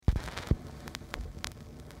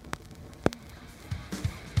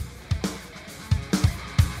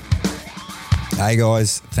Hey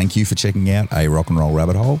guys, thank you for checking out A Rock and Roll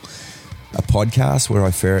Rabbit Hole, a podcast where I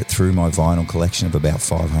ferret through my vinyl collection of about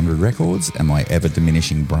 500 records and my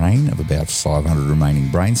ever-diminishing brain of about 500 remaining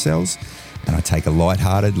brain cells, and I take a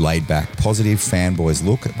light-hearted, laid-back, positive fanboy's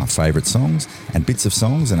look at my favourite songs and bits of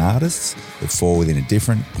songs and artists that fall within a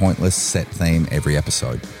different, pointless, set theme every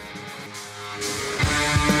episode.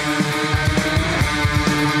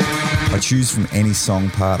 I choose from any song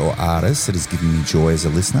part or artist that has given me joy as a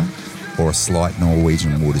listener, or a slight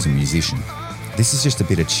Norwegian wood as a musician. This is just a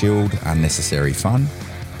bit of chilled, unnecessary fun,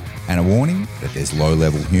 and a warning that there's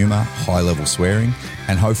low-level humour, high-level swearing,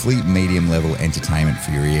 and hopefully medium-level entertainment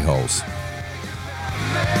for your ear holes.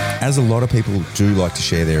 As a lot of people do like to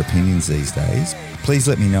share their opinions these days, please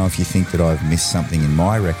let me know if you think that I've missed something in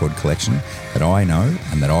my record collection that I know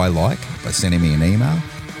and that I like by sending me an email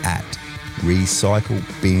at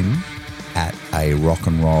recyclebin@a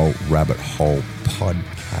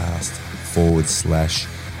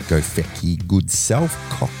rockandrollrabbithole.podcast/go feck ye good self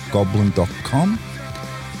cockgoblin.com,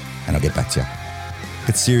 and I'll get back to you.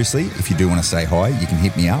 But seriously, if you do want to say hi, you can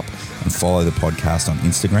hit me up and follow the podcast on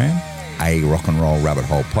Instagram, A Rock and Roll Rabbit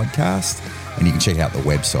Hole Podcast, and you can check out the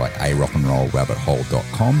website,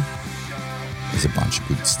 arockandrollrabbithole.com. There's a bunch of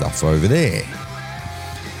good stuff over there.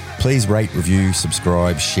 Please rate, review,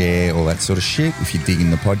 subscribe, share, all that sort of shit if you're digging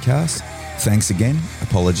the podcast. Thanks again.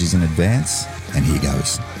 Apologies in advance. And here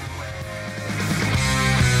goes.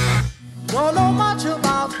 Don't know much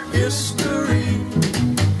about history.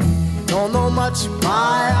 Don't know much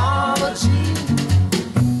biology.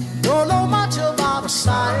 Don't know much about a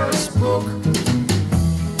science book.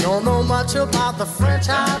 Don't know much about the French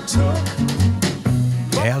I took.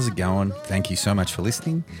 How's it going? Thank you so much for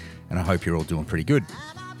listening, and I hope you're all doing pretty good.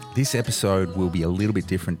 This episode will be a little bit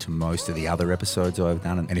different to most of the other episodes I've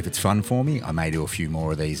done, and if it's fun for me, I may do a few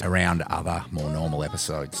more of these around other, more normal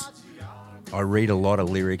episodes. I read a lot of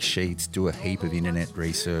lyric sheets, do a heap of internet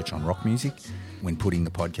research on rock music when putting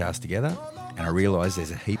the podcast together, and I realise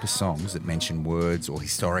there's a heap of songs that mention words or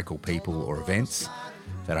historical people or events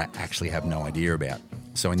that I actually have no idea about.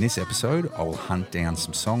 So in this episode, I will hunt down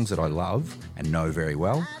some songs that I love and know very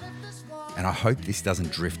well, and I hope this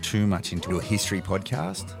doesn't drift too much into a history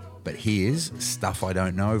podcast, but here's Stuff I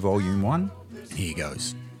Don't Know, Volume 1. Here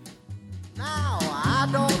goes. Now, I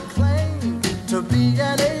don't claim to be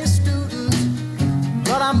an A student,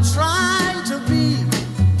 but I'm trying to be.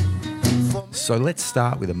 So let's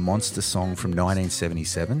start with a monster song from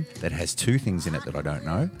 1977 that has two things in it that I don't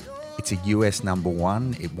know. It's a US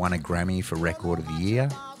 #1. It won a Grammy for Record of the Year.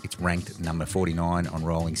 It's ranked number 49 on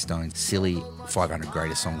Rolling Stone's silly 500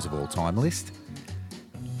 Greatest Songs of All Time list.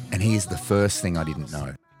 And here's the first thing I didn't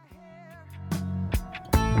know.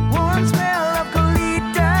 Warm smell of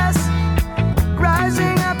colitas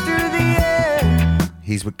rising up through the air.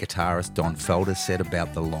 Here's what guitarist Don Felder said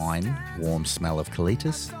about the line, warm smell of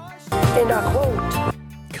colitas. And I quote,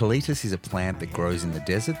 Colitas is a plant that grows in the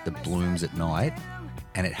desert that blooms at night,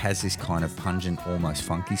 and it has this kind of pungent, almost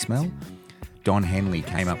funky smell. Don Henley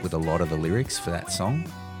came up with a lot of the lyrics for that song.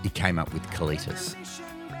 He came up with Colitas.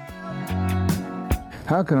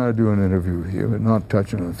 How can I do an interview with you and not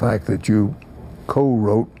touch on the fact that you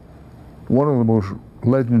co-wrote one of the most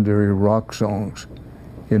legendary rock songs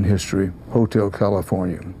in history, Hotel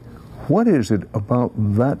California? What is it about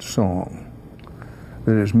that song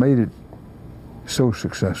that has made it so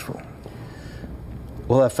successful?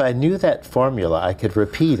 Well, if I knew that formula, I could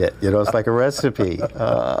repeat it. It's like a recipe.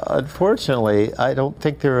 Unfortunately, I don't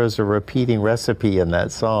think there is a repeating recipe in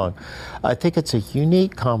that song. I think it's a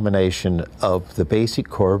unique combination of the basic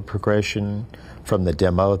chord progression from the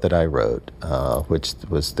demo that I wrote, which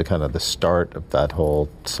was the kind of the start of that whole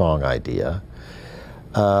song idea.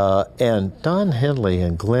 And Don Henley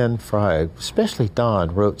and Glenn Frey, especially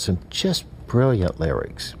Don, wrote some just brilliant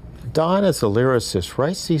lyrics. Don, as a lyricist,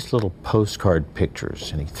 writes these little postcard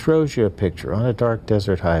pictures, and he throws you a picture on a dark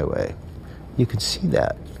desert highway. You can see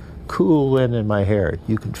that. Cool wind in my hair,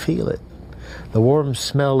 you can feel it. The warm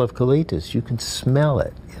smell of colitas, you can smell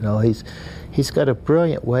it. He's got a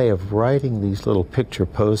brilliant way of writing these little picture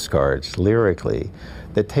postcards lyrically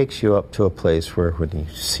that takes you up to a place where when he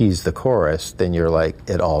sees the chorus, then you're like,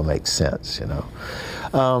 it all makes sense,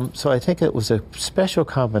 So I think it was a special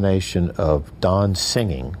combination of Don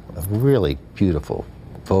singing, a really beautiful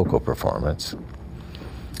vocal performance,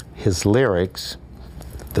 his lyrics,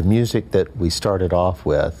 the music that we started off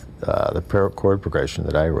with, the chord progression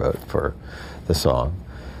that I wrote for the song,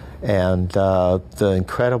 and the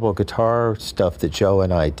incredible guitar stuff that Joe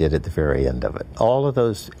and I did at the very end of it. All of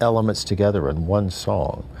those elements together in one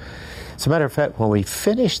song. As a matter of fact, when we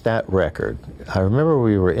finished that record, I remember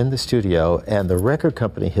we were in the studio and the record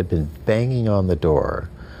company had been banging on the door,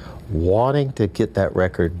 wanting to get that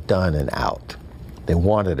record done and out. They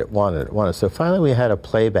wanted it. So finally we had a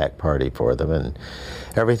playback party for them, and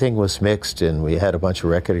everything was mixed, and we had a bunch of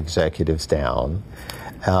record executives down.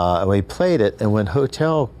 And we played it, and when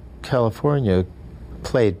Hotel California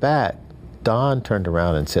played back, Don turned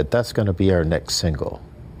around and said, "That's going to be our next single."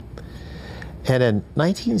 And in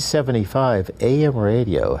 1975, AM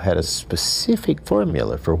radio had a specific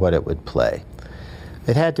formula for what it would play.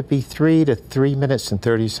 It had to be 3 to 3 minutes and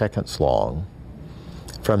 30 seconds long.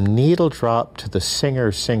 From needle drop to the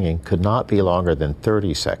singer singing could not be longer than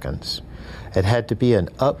 30 seconds. It had to be an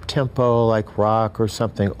up-tempo like rock or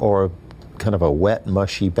something, or kind of a wet,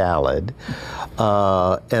 mushy ballad.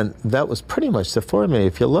 And that was pretty much the formula.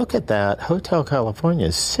 If you look at that, Hotel California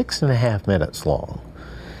is 6.5 minutes long.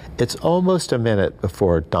 It's almost a minute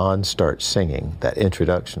before Don starts singing. That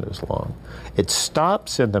introduction is long. It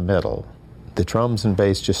stops in the middle. The drums and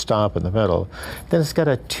bass just stop in the middle. Then it's got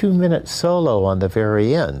a 2-minute solo on the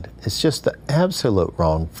very end. It's just the absolute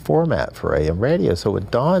wrong format for AM radio. So when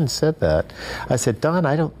Don said that, I said, "Don,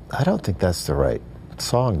 I don't think that's the right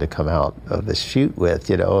song to come out of the chute with.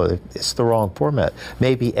 You know, it's the wrong format.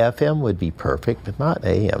 Maybe FM would be perfect, but not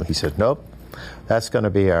AM." He said, "Nope, that's going to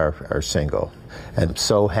be our single." And I'm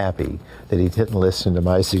so happy that he didn't listen to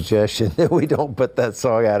my suggestion that we don't put that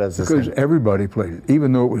song out as a single. Because everybody played it,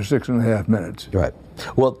 even though it was 6.5 minutes. Right.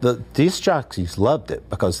 Well, these jockeys loved it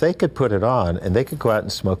because they could put it on and they could go out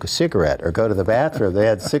and smoke a cigarette or go to the bathroom. They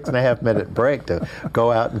had 6.5 minute break to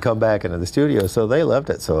go out and come back into the studio, so they loved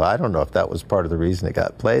it. So I don't know if that was part of the reason it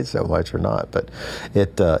got played so much or not, but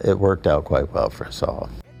it worked out quite well for us all.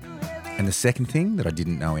 And the second thing that I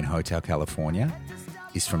didn't know in Hotel California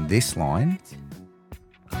is from this line.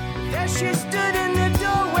 There she stood in the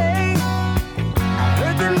doorway. I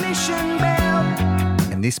heard the mission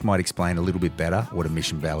bell. And this might explain a little bit better what a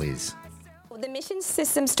mission bell is. The mission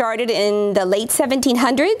system started in the late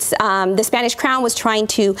 1700s. The Spanish crown was trying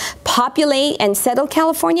to populate and settle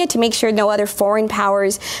California to make sure no other foreign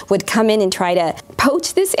powers would come in and try to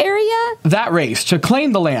poach this area. That race to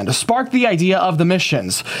claim the land sparked the idea of the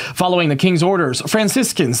missions. Following the king's orders,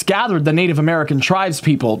 Franciscans gathered the Native American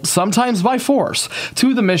tribespeople, sometimes by force,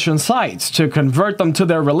 to the mission sites to convert them to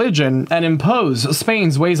their religion and impose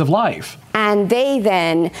Spain's ways of life. And they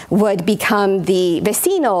then would become the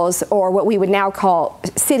vecinos, or what we would now call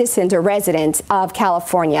citizens or residents of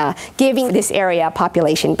California, giving this area a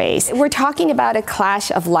population base. We're talking about a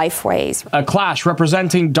clash of lifeways. A clash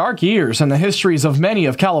representing dark years in the histories of many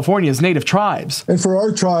of California's native tribes. And for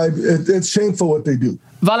our tribe, it's shameful what they do.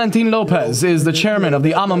 Valentin Lopez is the chairman of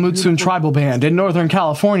the Amamutsun tribal band in Northern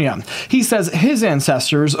California. He says his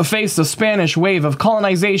ancestors faced the Spanish wave of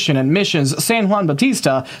colonization in missions San Juan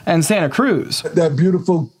Bautista and Santa Cruz. That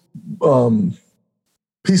beautiful,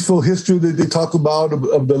 peaceful history that they talk about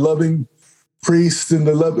of the loving priests and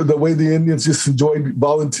the way the Indians just enjoyed,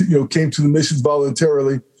 came to the missions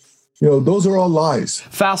voluntarily. Those are all lies.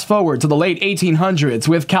 Fast forward to the late 1800s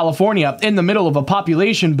with California in the middle of a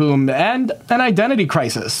population boom and an identity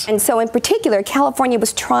crisis. And so in particular, California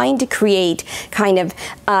was trying to create kind of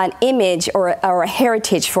an image or a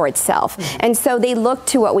heritage for itself. And so they looked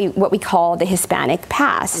to what we call the Hispanic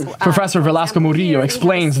past. Professor Velasco Murillo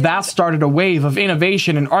explains that started a wave of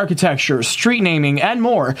innovation in architecture, street naming, and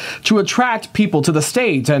more to attract people to the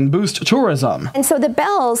state and boost tourism. And so the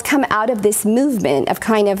bells come out of this movement of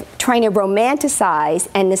kind of trying to romanticize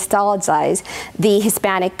and nostalgize the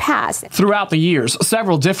Hispanic past. Throughout the years,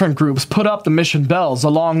 several different groups put up the mission bells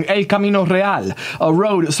along El Camino Real, a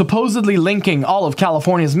road supposedly linking all of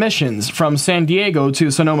California's missions from San Diego to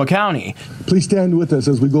Sonoma County. Please stand with us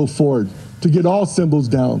as we go forward to get all symbols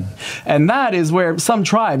down. And that is where some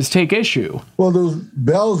tribes take issue. Well, those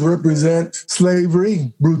bells represent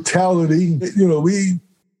slavery, brutality. We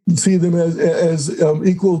see them as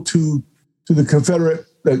equal to the Confederate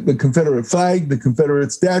flag, the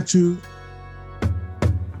Confederate statue.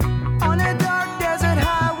 On a dark desert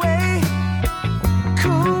highway,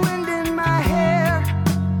 cool wind in my hair,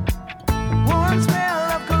 warm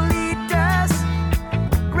smell of colitas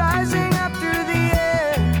rising up through the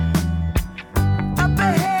air. Up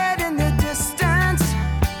ahead in the distance,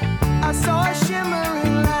 I saw a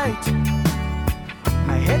shimmering light.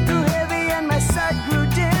 My head grew heavy and my sight grew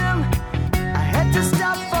dim. I had to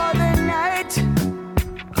stop for the night.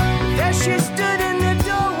 There she stood in the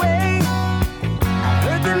doorway.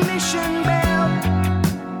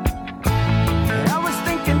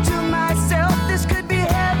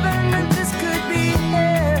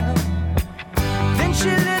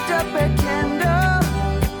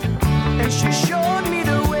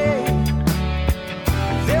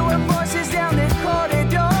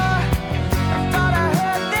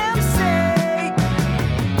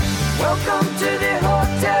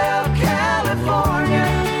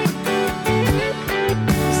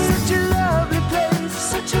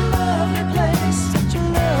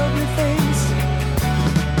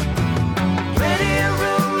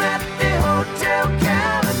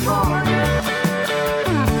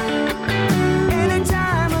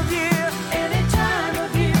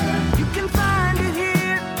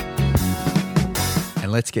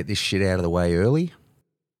 And let's get this shit out of the way early.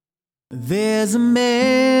 There's a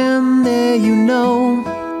man there you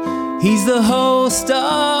know, he's the host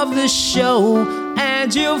of the show,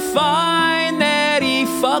 and you'll find that he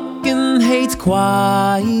fucking hates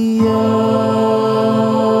choirs.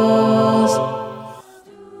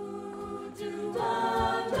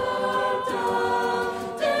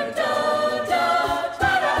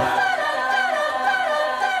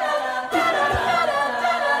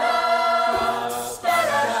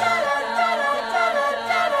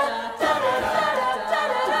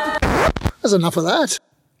 There's enough of that.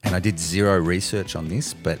 And I did zero research on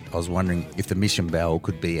this, but I was wondering if the Mission Bell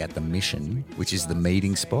could be at the Mission, which is the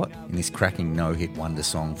meeting spot in this cracking no-hit wonder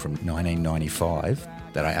song from 1995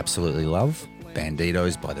 that I absolutely love,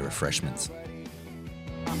 Banditos by The Refreshments.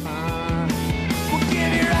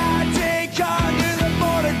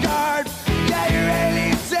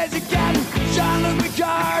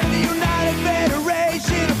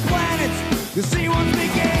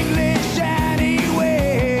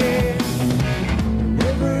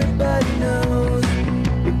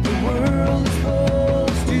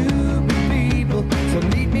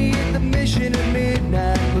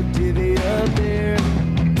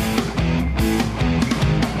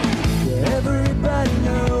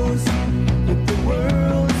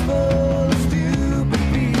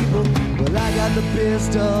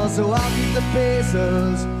 Pistols, so I'll keep the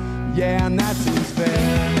pesos. Yeah, and that seems fair.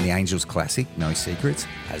 And the Angels classic, No Secrets,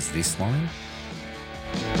 has this line.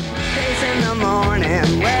 Days in the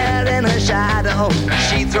morning, wet in a shadow.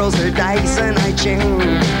 She throws her dice and I ching.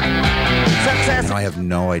 Success. And I have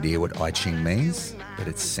no idea what I Ching means, but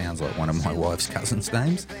it sounds like one of my wife's cousins'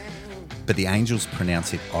 names. But the Angels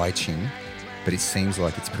pronounce it I Ching, but it seems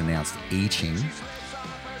like it's pronounced I Ching,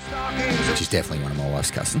 which is definitely one of my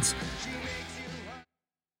wife's cousins.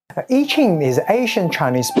 I Ching is an ancient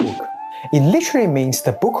Chinese book. It literally means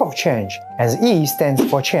the book of change, as I stands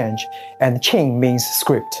for change and Qing means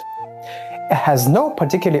script. It has no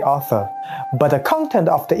particular author, but the content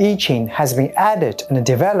of the I Ching has been added and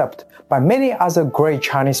developed by many other great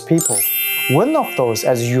Chinese people. One of those,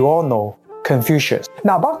 as you all know, Confucius.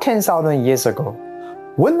 Now, about 10,000 years ago,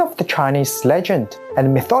 one of the Chinese legend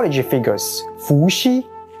and mythology figures, Fu Xi,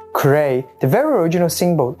 created the very original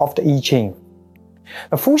symbol of the I Ching.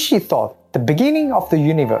 Fu Xi thought the beginning of the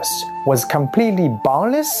universe was completely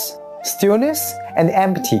boundless, stillness, and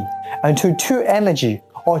empty until two energy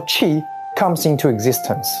or qi comes into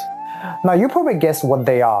existence. Now you probably guess what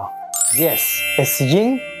they are. Yes, it's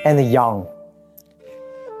yin and yang.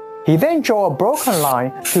 He then drew a broken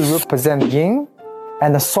line to represent yin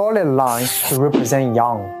and a solid line to represent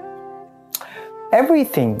yang.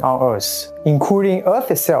 Everything on Earth, including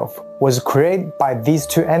Earth itself, was created by these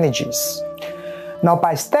two energies. Now,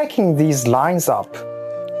 by stacking these lines up,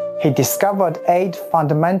 he discovered 8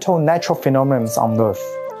 fundamental natural phenomena on Earth,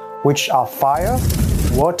 which are fire,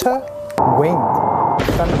 water, wind,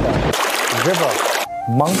 thunder, river,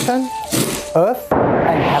 mountain, earth,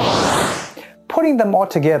 and heaven. Putting them all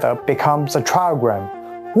together becomes a triagram,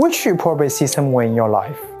 which you probably see somewhere in your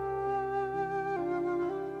life.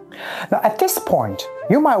 Now, at this point,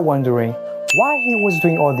 you might be wondering why he was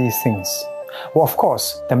doing all these things. Well, of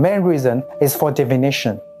course, the main reason is for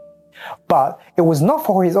divination. But it was not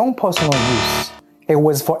for his own personal use. It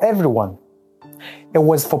was for everyone. It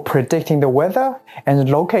was for predicting the weather and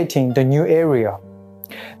locating the new area.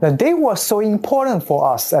 Now, they were so important for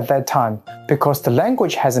us at that time because the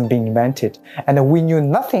language hasn't been invented and we knew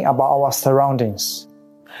nothing about our surroundings.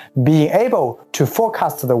 Being able to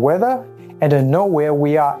forecast the weather and know where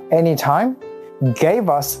we are anytime gave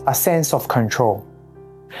us a sense of control.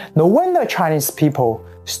 No wonder Chinese people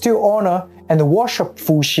still honor and worship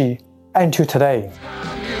Fu Xi until today.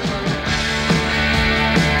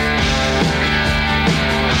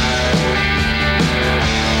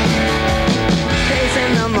 Days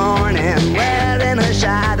in the morning, wet in a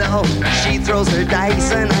shadow. She throws her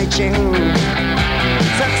dice and I ching.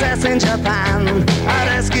 Success in Japan, a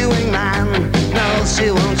rescuing man knows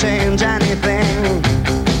she won't change anything.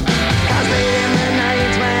 'Cause late in the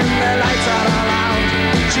night when the lights are all out,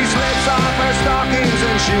 she slips off her stockings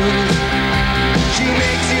and shoes. She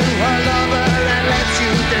makes you her lover and lets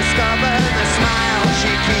you discover the smile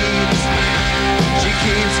she keeps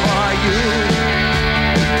for you.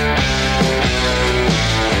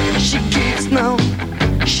 She keeps no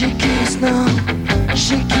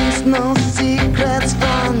secrets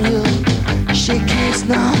from you. She keeps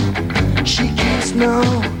no secrets from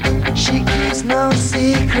you. She keeps no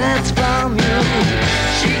secrets from you.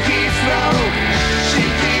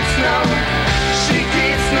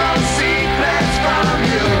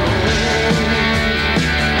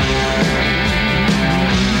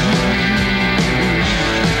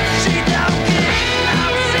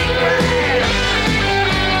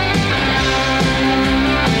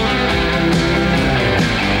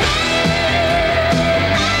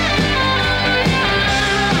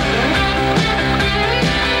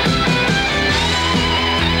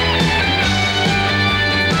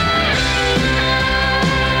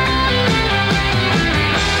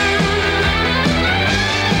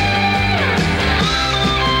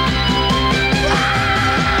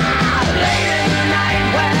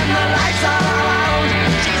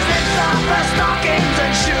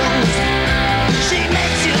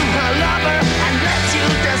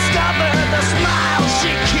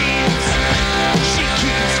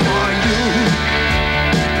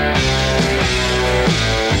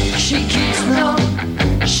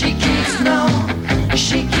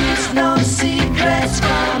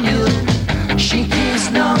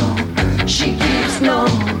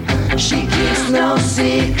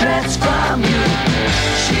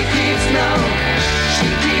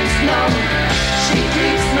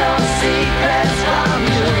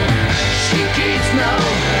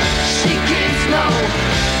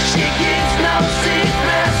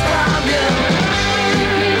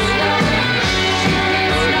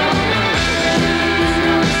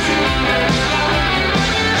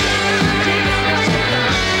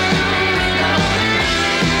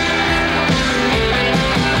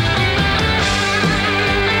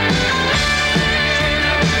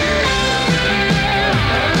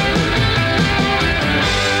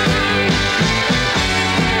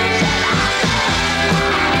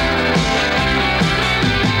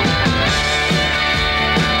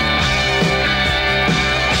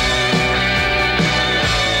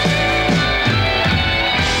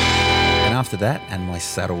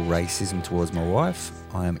 subtle racism towards my wife,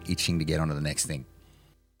 I am itching to get on to the next thing.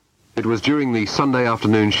 It was during the Sunday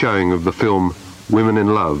afternoon showing of the film Women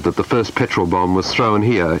in Love that the first petrol bomb was thrown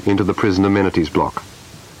here into the prison amenities block.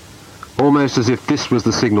 Almost as if this was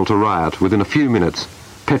the signal to riot, within a few minutes,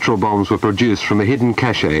 petrol bombs were produced from a hidden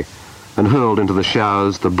cache and hurled into the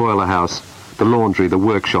showers, the boiler house, the laundry, the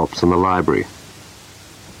workshops and the library.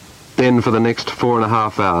 Then for the next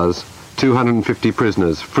 4.5 hours, 250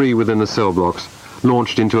 prisoners, free within the cell blocks,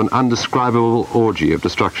 launched into an undescribable orgy of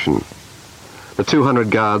destruction. The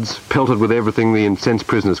 200 guards, pelted with everything the incensed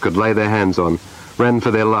prisoners could lay their hands on, ran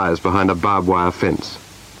for their lives behind a barbed wire fence.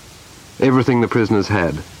 Everything the prisoners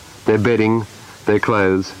had, their bedding, their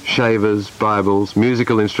clothes, shavers, Bibles,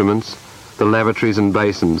 musical instruments, the lavatories and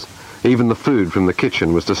basins, even the food from the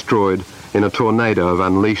kitchen was destroyed in a tornado of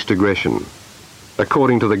unleashed aggression.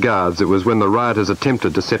 According to the guards, it was when the rioters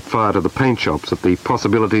attempted to set fire to the paint shops that the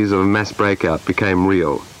possibilities of a mass breakout became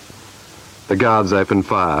real. The guards opened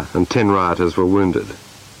fire and 10 rioters were wounded.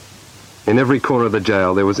 In every corner of the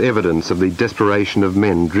jail there was evidence of the desperation of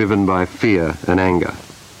men driven by fear and anger.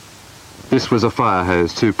 This was a fire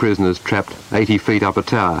hose 2 prisoners trapped 80 feet up a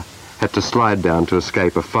tower had to slide down to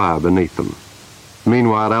escape a fire beneath them.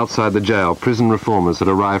 Meanwhile, outside the jail, prison reformers had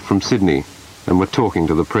arrived from Sydney and were talking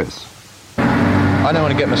to the press. I don't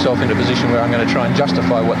want to get myself in a position where I'm going to try and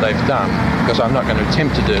justify what they've done, because I'm not going to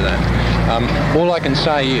attempt to do that. All I can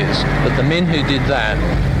say is that the men who did that,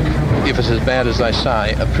 if it's as bad as they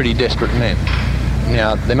say, are pretty desperate men.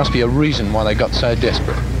 Now, there must be a reason why they got so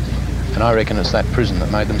desperate, and I reckon it's that prison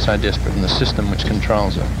that made them so desperate and the system which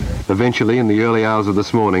controls it. Eventually, in the early hours of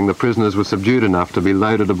this morning, the prisoners were subdued enough to be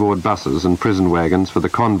loaded aboard buses and prison wagons for the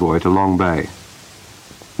convoy to Long Bay.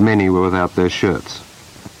 Many were without their shirts.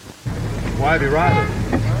 Why have you rioted?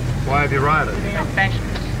 Why have you rioted?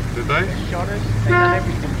 Did they? Shot us. They've done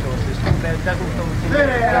everything to us. It doesn't feel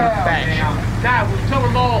bash. No, we'll tell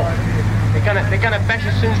them all. They're gonna bash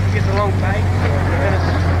as soon as we get to Long Bay. They're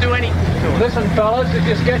gonna do anything to us. Listen, fellas, if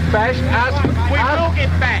you get bashed, will get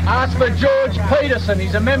bashed. Ask for George Peterson.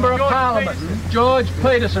 He's a member of Parliament. George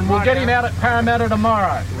Peterson. We'll get him out at Parramatta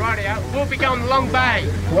tomorrow. Rightio. We'll be going to Long Bay.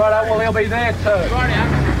 Righto. Well, he'll be there too. Rightio.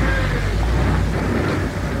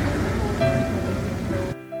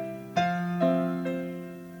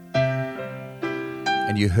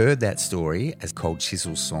 And you heard that story as Cold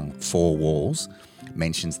Chisel's song 4 Walls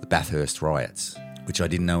mentions the Bathurst riots, which I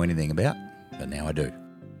didn't know anything about, but now I do.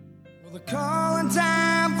 Well, the calling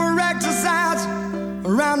time for exercise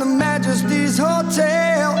around the Majesty's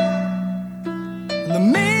Hotel. And the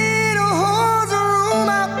maid who holds the room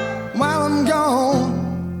up while I'm gone.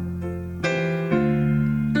 I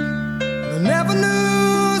never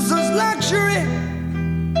knew such luxury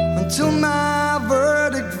until my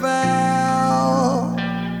verdict fell.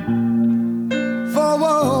 4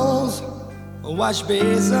 walls, a wash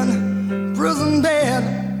basin, prison bed.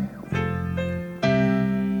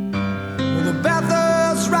 Well, the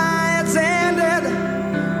Bathurst riots ended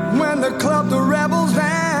when they clubbed the rebels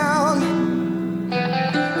down.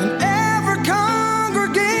 In every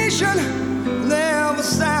congregation there was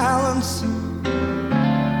silence. You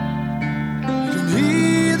can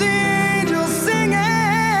hear the angels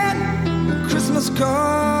singing when Christmas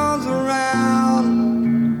comes around.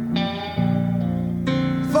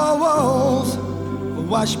 4 walls, a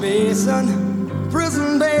wash basin,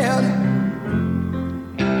 prison bed.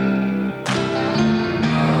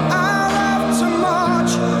 I love too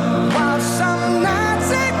much, while some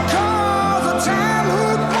nights it calls a time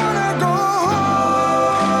who'd wanna go home.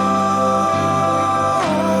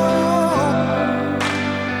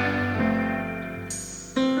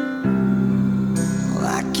 Well,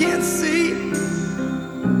 I can't see,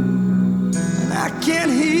 and I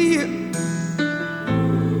can't hear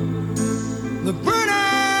the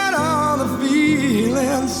burnout of the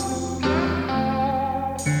feelings.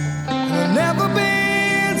 And I've never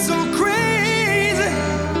been so crazy.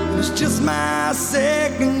 It's just my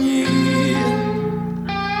second year.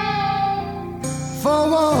 4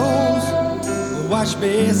 walls, a wash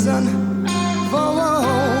basin. 4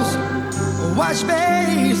 walls, a wash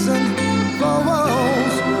basin. 4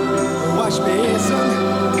 walls, a wash basin,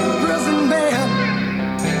 prison bed.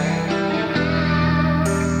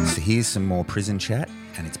 So here's some more prison chat,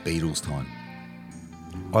 and it's Beatles time.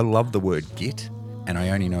 I love the word git, and I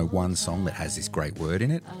only know one song that has this great word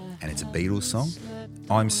in it, and it's a Beatles song.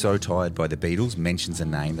 I'm So Tired by the Beatles mentions a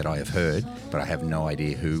name that I have heard, but I have no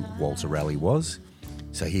idea who Walter Raleigh was.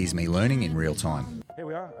 So here's me learning in real time. Here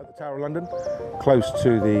we are at the Tower of London, close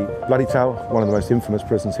to the Bloody Tower, one of the most infamous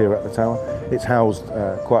prisons here at the Tower. It's housed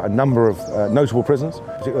quite a number of notable prisoners,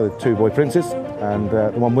 particularly the 2 boy princes, and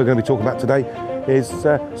the one we're going to be talking about today is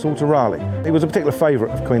Salter Raleigh. He was a particular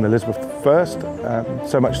favourite of Queen Elizabeth I,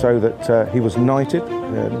 so much so that he was knighted,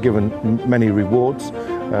 given many rewards.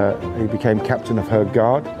 He became captain of her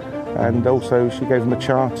guard, and also she gave him a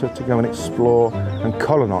charter to go and explore and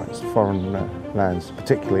colonise foreign lands,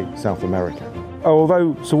 particularly South America.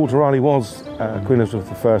 Although Sir Walter Raleigh was Queen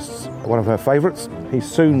Elizabeth I's one of her favourites, he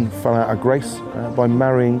soon fell out of grace by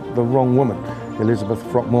marrying the wrong woman, Elizabeth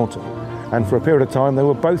Throckmorton. And for a period of time they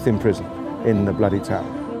were both in prison in the Bloody Tower.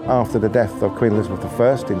 After the death of Queen Elizabeth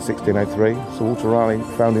I in 1603, Sir Walter Raleigh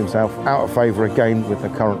found himself out of favour again with the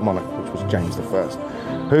current monarch, which was James I,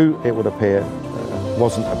 who, it would appear,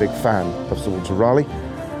 wasn't a big fan of Sir Walter Raleigh.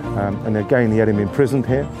 And again he had him imprisoned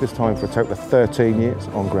here, this time for a total of 13 years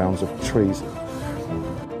on grounds of treason.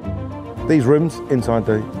 These rooms inside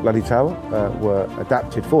the Bloody Tower were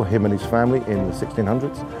adapted for him and his family in the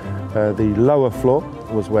 1600s. The lower floor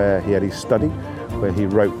was where he had his study, where he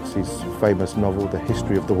wrote his famous novel, The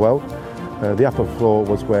History of the World. The upper floor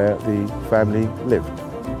was where the family lived.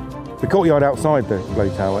 The courtyard outside the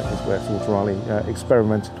Bloody Tower is where Sir Walter Raleigh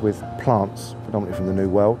experimented with plants, predominantly from the New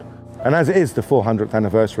World. And as it is the 400th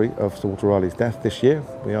anniversary of Sir Walter Raleigh's death this year,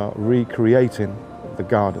 we are recreating the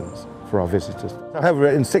gardens for our visitors. However,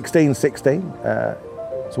 in 1616, Sir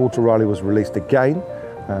Walter Raleigh was released again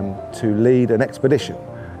to lead an expedition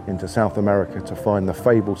into South America to find the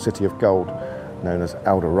fabled city of gold known as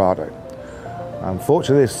El Dorado.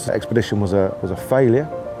 Unfortunately, this expedition was a failure,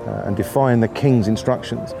 and defying the king's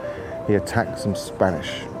instructions, he attacked some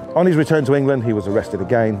Spanish. On his return to England, he was arrested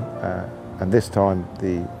again, and this time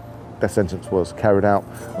the death sentence was carried out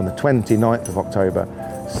on the 29th of October,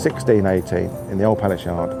 1618, in the Old Palace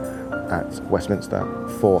Yard at Westminster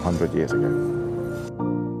 400 years ago.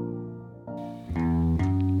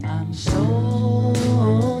 I'm so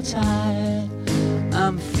tired,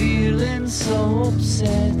 I'm feeling so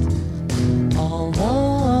upset.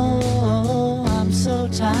 Although I'm so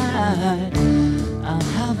tired, I'll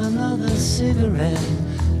have another cigarette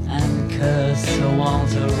and curse Sir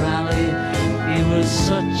Walter Raleigh. He was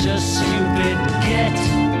such a stupid get.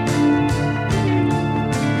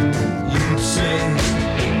 You'd say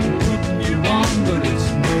but it's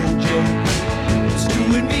no joke. It's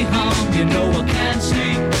doing me harm, you know I can't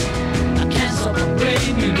sleep. I can't stop the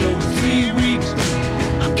brain, you know, in 3 weeks.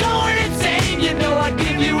 I'm going insane, you know I'd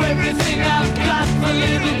give you everything I've got for a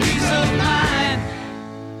little peace of mind.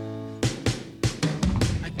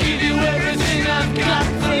 I'd give you everything I've got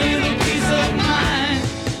for a little peace of mind.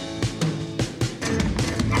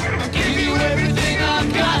 I'd give you everything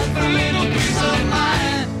I've got for a little peace of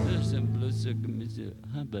mind.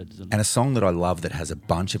 And a song that I love that has a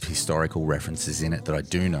bunch of historical references in it that I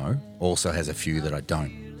do know, also has a few that I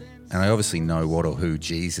don't. And I obviously know what or who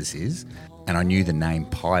Jesus is, and I knew the name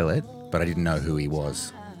Pilate, but I didn't know who he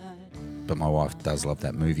was. But my wife does love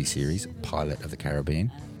that movie series, Pilot of the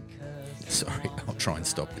Caribbean. Sorry, I'll try and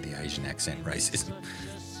stop with the Asian accent racism.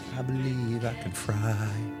 I believe I can fly.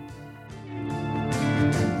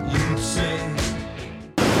 You'd say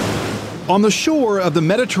on the shore of the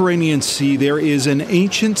Mediterranean Sea, there is an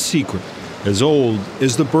ancient secret, as old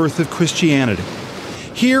as the birth of Christianity.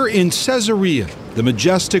 Here in Caesarea, the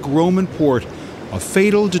majestic Roman port, a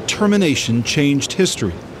fatal determination changed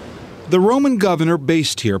history. The Roman governor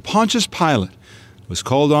based here, Pontius Pilate, was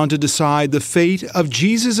called on to decide the fate of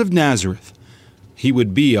Jesus of Nazareth. He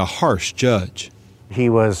would be a harsh judge. He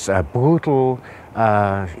was brutal.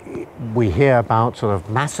 We hear about sort of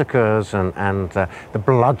massacres and the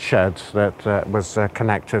bloodshed that was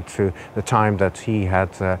connected to the time that he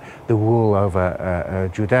had the rule over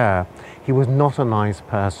Judea. He was not a nice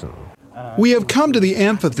person. We have come to the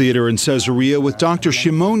amphitheater in Caesarea with Dr.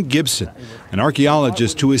 Shimon Gibson, an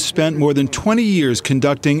archaeologist who has spent more than 20 years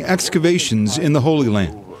conducting excavations in the Holy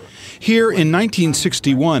Land. Here in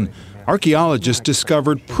 1961, archaeologists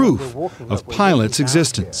discovered proof of Pilate's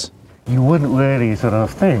existence. You wouldn't really sort of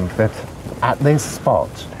think that at this spot,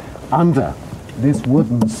 under this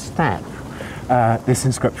wooden step, this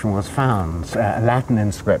inscription was found, a Latin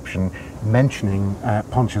inscription mentioning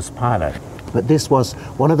Pontius Pilate. But this was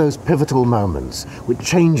one of those pivotal moments which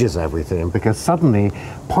changes everything, because suddenly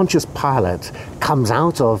Pontius Pilate comes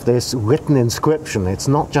out of this written inscription. It's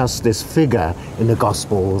not just this figure in the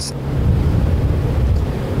Gospels.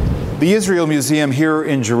 The Israel Museum here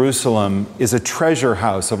in Jerusalem is a treasure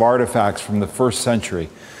house of artifacts from the first century.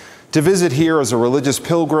 To visit here as a religious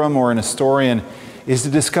pilgrim or an historian is to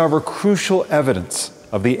discover crucial evidence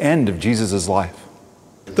of the end of Jesus' life.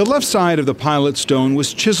 The left side of the Pilate stone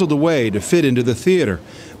was chiseled away to fit into the theater,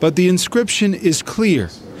 but the inscription is clear: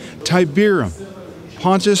 Tiberum,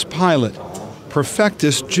 Pontius Pilate,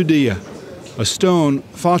 Perfectus Judea. a stone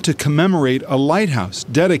thought to commemorate a lighthouse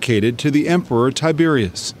dedicated to the Emperor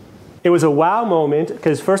Tiberius. It was a wow moment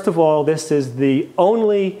because, first of all, this is the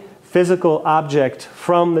only physical object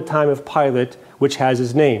from the time of Pilate which has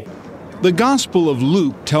his name. The Gospel of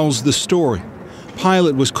Luke tells the story.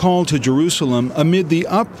 Pilate was called to Jerusalem amid the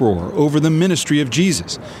uproar over the ministry of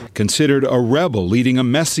Jesus, considered a rebel leading a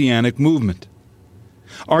messianic movement.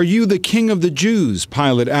 "Are you the king of the Jews?"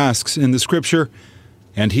 Pilate asks in the scripture,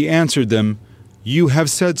 and he answered them, "You have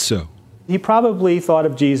said so." He probably thought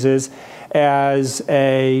of Jesus as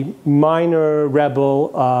a minor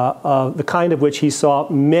rebel, of the kind of which he saw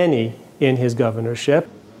many in his governorship.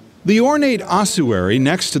 The ornate ossuary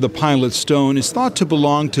next to the Pilate stone is thought to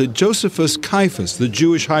belong to Josephus Caiaphas, the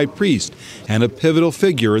Jewish high priest, and a pivotal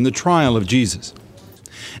figure in the trial of Jesus.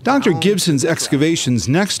 Dr. Gibson's excavations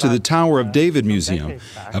next to the Tower of David Museum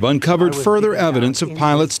have uncovered further evidence of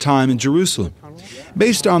Pilate's time in Jerusalem.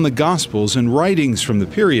 Based on the Gospels and writings from the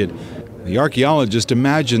period, the archaeologist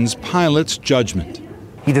imagines Pilate's judgment.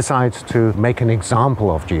 He decides to make an example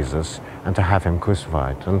of Jesus and to have him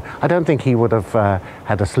crucified. And I don't think he would have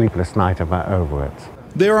had a sleepless night over it.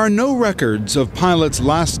 There are no records of Pilate's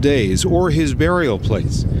last days or his burial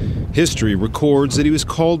place. History records that he was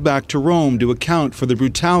called back to Rome to account for the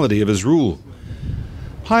brutality of his rule.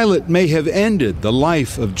 Pilate may have ended the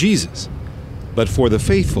life of Jesus, but for the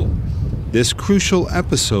faithful, this crucial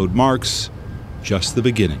episode marks just the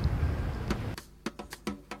beginning.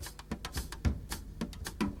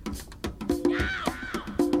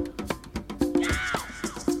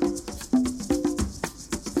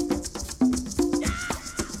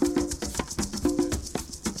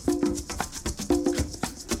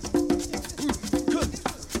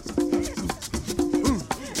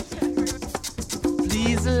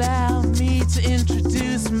 Please allow me to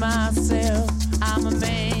introduce myself. I'm a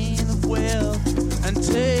man of wealth and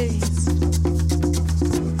taste.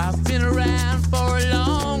 I've been around for a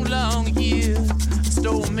long, long year.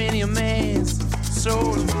 Stole many a man's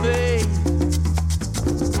soul of faith.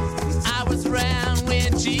 I was around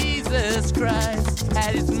when Jesus Christ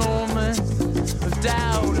had his moment of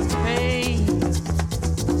doubt and pain.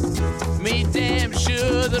 Made damn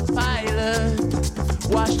sure that Pilate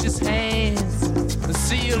washed his hands and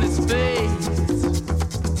sealed his face.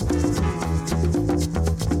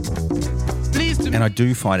 And I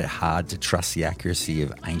do find it hard to trust the accuracy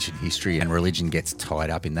of ancient history, and religion gets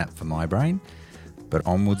tied up in that for my brain. But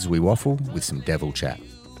onwards we waffle with some devil chat.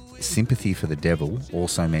 Sympathy for the devil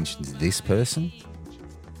also mentions this person.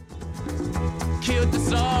 Killed the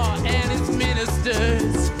Tsar and his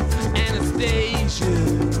ministers.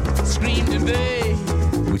 Anastasia screamed in vain.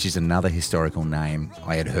 Which is another historical name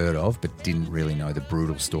I had heard of but didn't really know the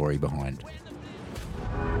brutal story behind.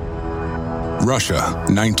 Russia,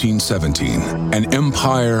 1917, an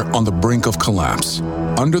empire on the brink of collapse.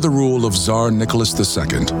 Under the rule of Tsar Nicholas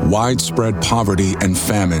II, widespread poverty and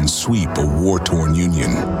famine sweep a war-torn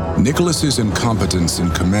union. Nicholas's incompetence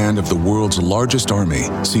in command of the world's largest army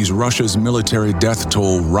sees Russia's military death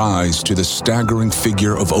toll rise to the staggering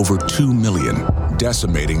figure of over 2 million,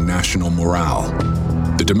 decimating national morale.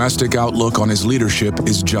 The domestic outlook on his leadership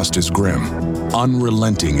is just as grim.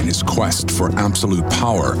 Unrelenting in his quest for absolute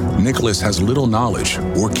power, Nicholas has little knowledge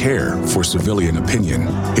or care for civilian opinion.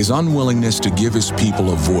 His unwillingness to give his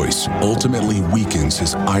people a voice ultimately weakens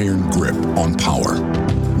his iron grip on power.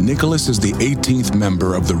 Nicholas is the 18th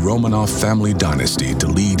member of the Romanov family dynasty to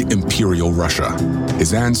lead Imperial Russia.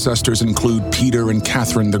 His ancestors include Peter and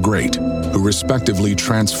Catherine the Great, who respectively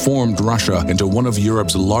transformed Russia into one of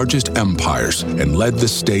Europe's largest empires and led the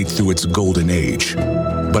state through its golden age.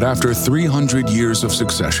 But after 300 years of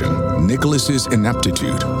succession, Nicholas's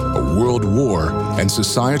ineptitude, a world war, and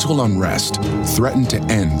societal unrest threatened to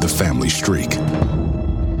end the family streak.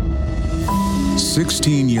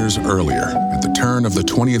 16 years earlier, at the turn of the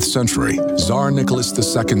 20th century, Tsar Nicholas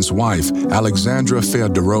II's wife, Alexandra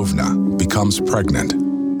Feodorovna, becomes pregnant.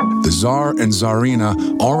 The Tsar and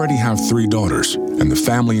Tsarina already have 3 daughters, and the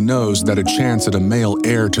family knows that a chance at a male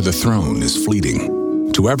heir to the throne is fleeting.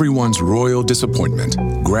 To everyone's royal disappointment,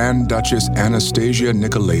 Grand Duchess Anastasia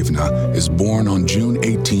Nikolaevna is born on June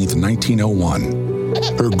 18, 1901.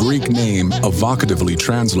 Her Greek name evocatively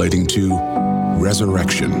translating to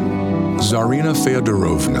resurrection. Tsarina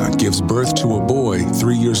Feodorovna gives birth to a boy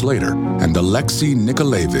 3 years later, and Alexei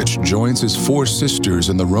Nikolaevich joins his 4 sisters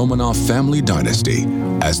in the Romanov family dynasty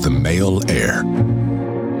as the male heir.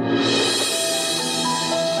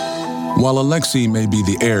 While Alexei may be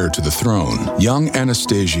the heir to the throne, young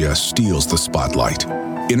Anastasia steals the spotlight.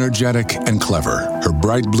 Energetic and clever, her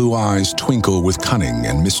bright blue eyes twinkle with cunning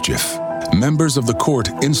and mischief. Members of the court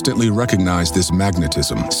instantly recognized this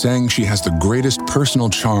magnetism, saying she has the greatest personal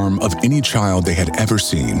charm of any child they had ever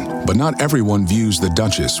seen. But not everyone views the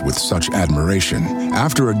Duchess with such admiration.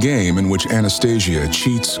 After a game in which Anastasia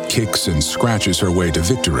cheats, kicks, and scratches her way to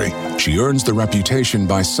victory, she earns the reputation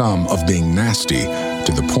by some of being nasty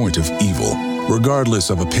to the point of evil. Regardless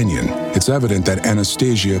of opinion, it's evident that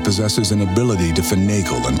Anastasia possesses an ability to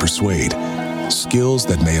finagle and persuade, skills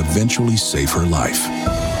that may eventually save her life.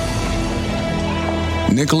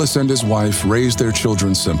 Nicholas and his wife raised their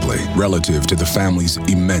children simply, relative to the family's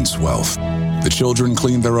immense wealth. The children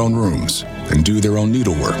clean their own rooms and do their own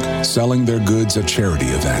needlework, selling their goods at charity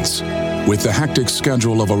events. With the hectic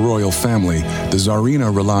schedule of a royal family, the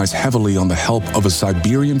Tsarina relies heavily on the help of a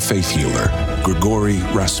Siberian faith healer, Grigory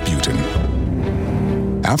Rasputin.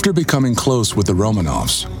 After becoming close with the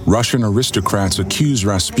Romanovs, Russian aristocrats accuse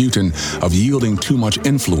Rasputin of yielding too much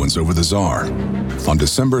influence over the Tsar. On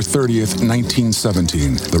December 30th,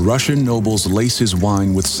 1917, the Russian nobles lace his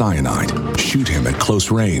wine with cyanide, shoot him at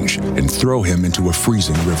close range, and throw him into a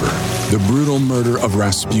freezing river. The brutal murder of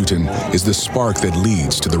Rasputin is the spark that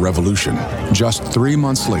leads to the revolution. Just 3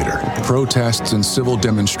 months later, protests and civil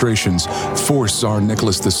demonstrations force Tsar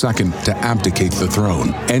Nicholas II to abdicate the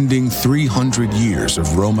throne, ending 300 years of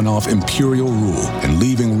Romanov imperial rule and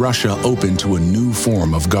leaving Russia open to a new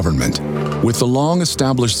form of government. With the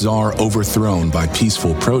long-established Tsar overthrown by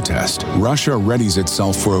peaceful protest, Russia readies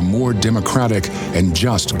itself for a more democratic and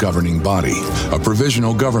just governing body. A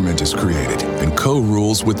provisional government is created and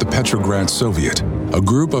co-rules with the Petrograd Soviet, a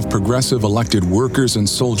group of progressive elected workers and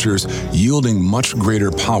soldiers yielding much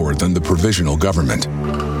greater power than the provisional government.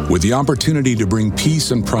 With the opportunity to bring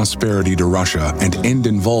peace and prosperity to Russia and end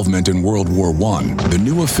involvement in World War I, the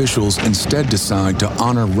new officials instead decide to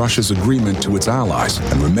honor Russia's agreement to its allies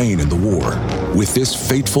and remain in the war. With this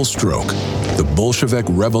fateful stroke, the Bolshevik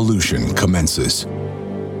Revolution commences.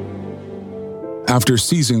 After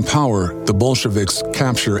seizing power, the Bolsheviks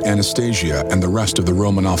capture Anastasia and the rest of the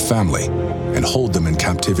Romanov family and hold them in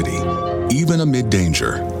captivity. Even amid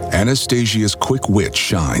danger, Anastasia's quick wit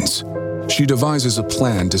shines. She devises a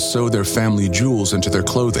plan to sew their family jewels into their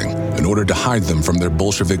clothing in order to hide them from their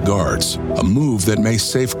Bolshevik guards, a move that may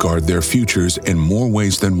safeguard their futures in more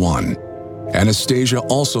ways than one. Anastasia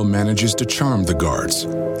also manages to charm the guards,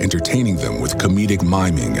 entertaining them with comedic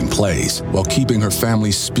miming and plays while keeping her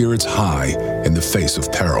family's spirits high in the face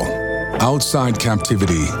of peril. Outside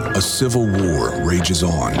captivity, a civil war rages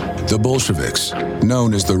on. The Bolsheviks,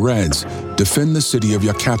 known as the Reds, defend the city of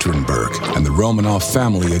Yekaterinburg and the Romanov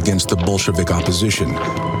family against the Bolshevik opposition,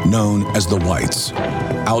 known as the Whites.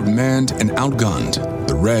 Outmanned and outgunned,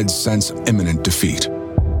 the Reds sense imminent defeat.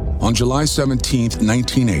 On July 17,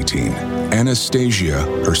 1918, Anastasia,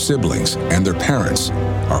 her siblings, and their parents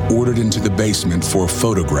are ordered into the basement for a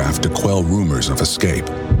photograph to quell rumors of escape.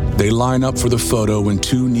 They line up for the photo in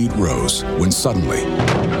 2 neat rows when suddenly,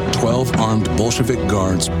 12 armed Bolshevik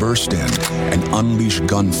guards burst in and unleash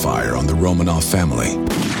gunfire on the Romanov family.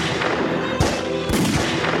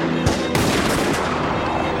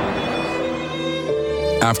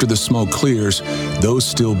 After the smoke clears, those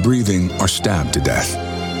still breathing are stabbed to death.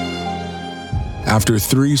 After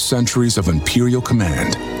 3 centuries of imperial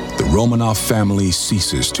command, the Romanov family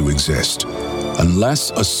ceases to exist,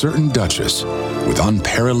 unless a certain duchess with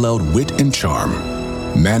unparalleled wit and charm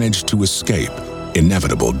managed to escape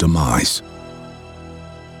inevitable demise.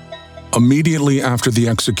 Immediately after the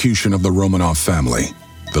execution of the Romanov family,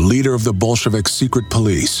 the leader of the Bolshevik secret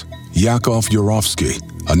police, Yakov Yurovsky,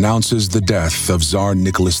 announces the death of Tsar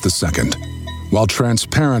Nicholas II. While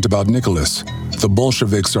transparent about Nicholas, the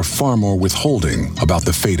Bolsheviks are far more withholding about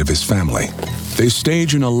the fate of his family. They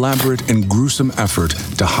stage an elaborate and gruesome effort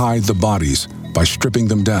to hide the bodies by stripping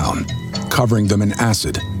them down, covering them in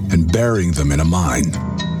acid, and burying them in a mine.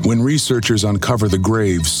 When researchers uncover the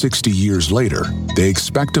graves 60 years later, they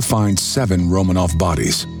expect to find 7 Romanov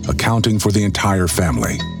bodies, accounting for the entire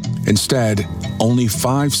family. Instead, only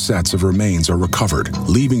 5 sets of remains are recovered,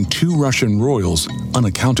 leaving 2 Russian royals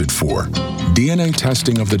unaccounted for. DNA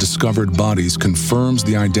testing of the discovered bodies confirms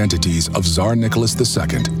the identities of Tsar Nicholas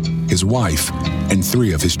II, his wife, and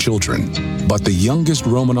 3 of his children. But the youngest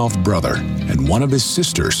Romanov brother and one of his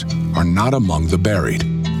sisters are not among the buried.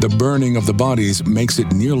 The burning of the bodies makes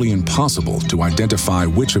it nearly impossible to identify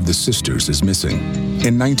which of the sisters is missing.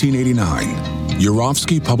 In 1989,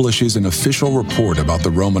 Yurovsky publishes an official report about the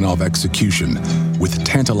Romanov execution with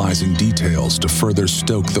tantalizing details to further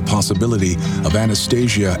stoke the possibility of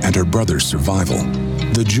Anastasia and her brother's survival.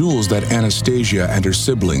 The jewels that Anastasia and her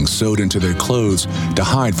siblings sewed into their clothes to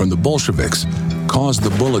hide from the Bolsheviks caused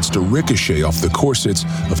the bullets to ricochet off the corsets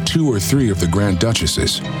of 2 or 3 of the Grand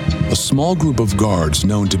Duchesses. A small group of guards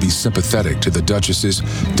known to be sympathetic to the Duchesses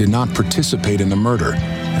did not participate in the murder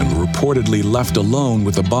and were reportedly left alone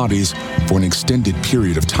with the bodies for an extended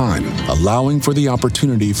period of time, allowing for the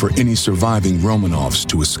opportunity for any surviving Romanovs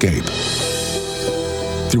to escape.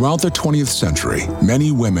 Throughout the 20th century,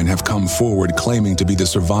 many women have come forward claiming to be the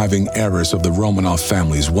surviving heiress of the Romanov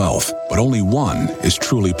family's wealth, but only one is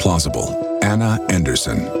truly plausible: Anna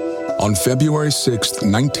Anderson. On February 6,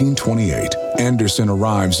 1928, Anderson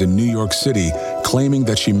arrives in New York City claiming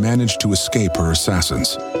that she managed to escape her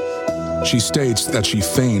assassins. She states that she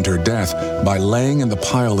feigned her death by laying in the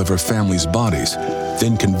pile of her family's bodies,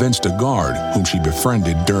 then convinced a guard whom she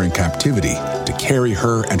befriended during captivity to carry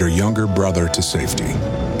her and her younger brother to safety.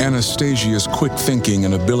 Anastasia's quick thinking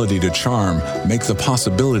and ability to charm make the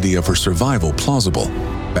possibility of her survival plausible,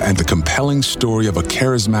 and the compelling story of a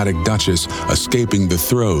charismatic duchess escaping the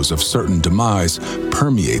throes of certain demise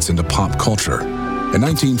permeates into pop culture. In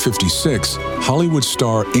 1956, Hollywood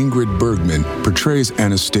star Ingrid Bergman portrays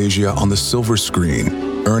Anastasia on the silver screen,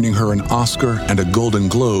 earning her an Oscar and a Golden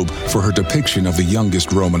Globe for her depiction of the youngest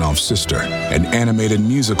Romanov sister. An animated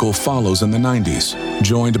musical follows in the 90s,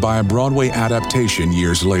 joined by a Broadway adaptation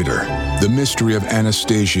years later. The mystery of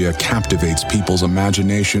Anastasia captivates people's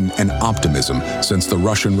imagination and optimism since the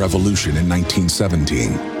Russian Revolution in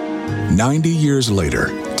 1917. 90 years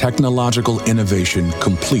later, technological innovation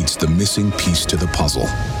completes the missing piece to the puzzle.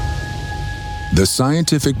 The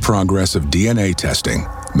scientific progress of DNA testing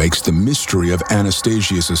makes the mystery of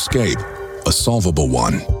Anastasia's escape a solvable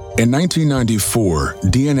one. In 1994,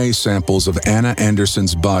 DNA samples of Anna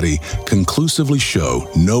Anderson's body conclusively show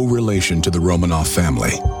no relation to the Romanov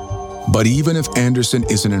family. But even if Anderson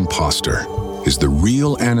is an imposter, is the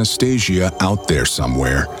real Anastasia out there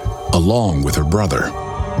somewhere, along with her brother?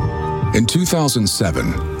 In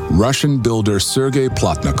 2007, Russian builder Sergei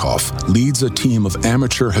Plotnikov leads a team of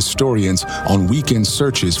amateur historians on weekend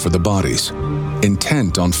searches for the bodies.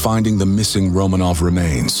 Intent on finding the missing Romanov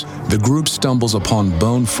remains, the group stumbles upon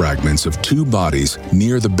bone fragments of 2 bodies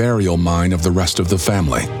near the burial mine of the rest of the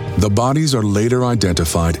family. The bodies are later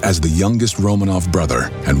identified as the youngest Romanov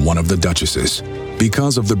brother and one of the duchesses.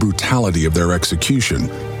 Because of the brutality of their execution,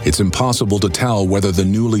 it's impossible to tell whether the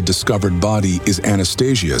newly discovered body is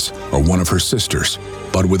Anastasia's or one of her sisters.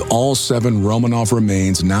 But with all 7 Romanov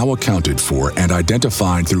remains now accounted for and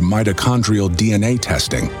identified through mitochondrial DNA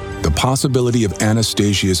testing, the possibility of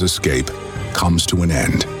Anastasia's escape comes to an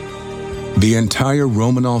end. The entire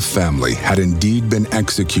Romanov family had indeed been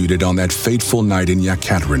executed on that fateful night in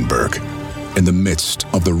Yekaterinburg, in the midst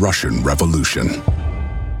of the Russian Revolution.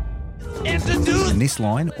 And this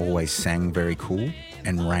line always sang very cool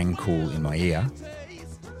and rang cool in my ear.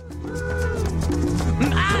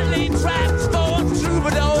 I lay traps for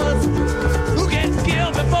troubadours who get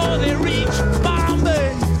killed before they reach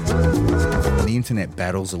Bombay. The internet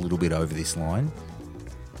battles a little bit over this line.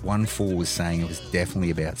 One fool was saying it was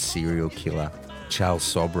definitely about serial killer Charles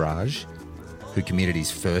Sobraj, who committed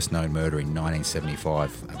his first known murder in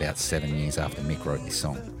 1975, about 7 years after Mick wrote this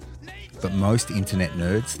song. But most internet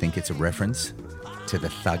nerds think it's a reference to the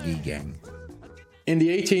Thuggee Gang. In the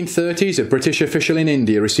 1830s, a British official in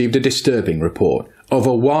India received a disturbing report.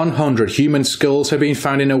 Over 100 human skulls had been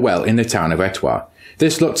found in a well in the town of Etawah.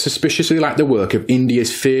 This looked suspiciously like the work of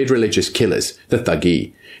India's feared religious killers, the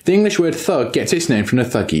Thuggee. The English word thug gets its name from the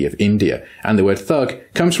Thuggee of India, and the word thug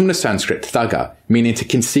comes from the Sanskrit thaga, meaning to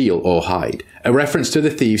conceal or hide, a reference to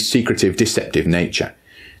the thieves' secretive, deceptive nature.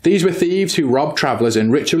 These were thieves who robbed travellers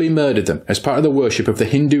and ritually murdered them as part of the worship of the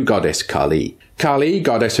Hindu goddess Kali. Kali,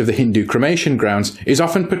 goddess of the Hindu cremation grounds, is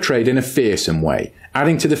often portrayed in a fearsome way,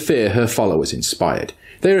 adding to the fear her followers inspired.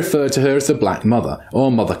 They refer to her as the Black Mother,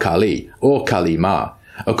 or Mother Kali, or Kali Ma.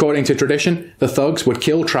 According to tradition, the thugs would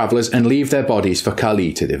kill travellers and leave their bodies for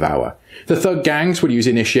Kali to devour. The thug gangs would use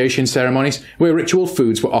initiation ceremonies where ritual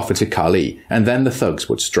foods were offered to Kali, and then the thugs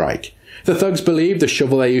would strike. The thugs believed the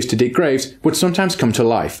shovel they used to dig graves would sometimes come to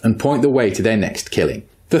life and point the way to their next killing.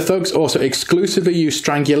 The thugs also exclusively used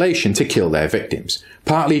strangulation to kill their victims,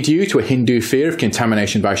 partly due to a Hindu fear of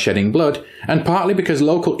contamination by shedding blood, and partly because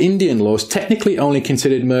local Indian laws technically only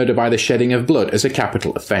considered murder by the shedding of blood as a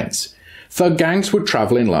capital offence. Thug gangs would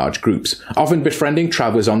travel in large groups, often befriending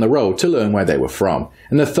travellers on the road to learn where they were from,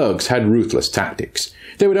 and the thugs had ruthless tactics.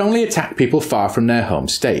 They would only attack people far from their home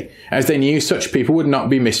state, as they knew such people would not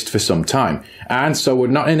be missed for some time, and so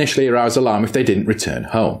would not initially arouse alarm if they didn't return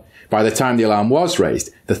home. By the time the alarm was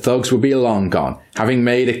raised, the thugs would be long gone, having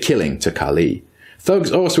made a killing to Kali.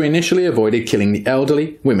 Thugs also initially avoided killing the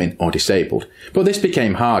elderly, women or disabled, but this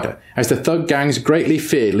became harder as the thug gangs greatly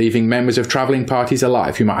feared leaving members of travelling parties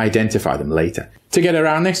alive who might identify them later. To get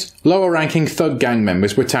around this, lower-ranking thug gang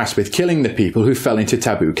members were tasked with killing the people who fell into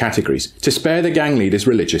taboo categories to spare the gang leaders'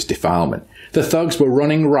 religious defilement. The thugs were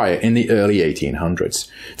running riot in the early 1800s.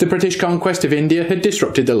 The British conquest of India had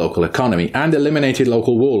disrupted the local economy and eliminated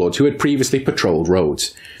local warlords who had previously patrolled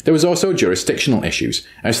roads. There was also jurisdictional issues,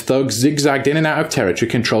 as thugs zigzagged in and out of territory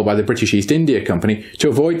controlled by the British East India Company to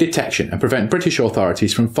avoid detection and prevent British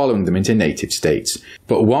authorities from following them into native states.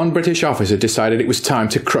 But one British officer decided it was time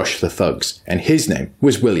to crush the thugs, and his name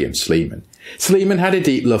was William Sleeman. Sleeman had a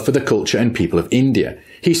deep love for the culture and people of India.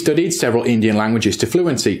 He studied several Indian languages to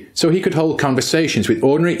fluency so he could hold conversations with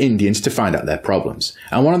ordinary Indians to find out their problems,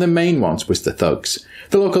 and one of the main ones was the thugs.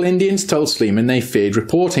 The local Indians told Sleeman they feared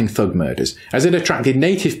reporting thug murders as it attracted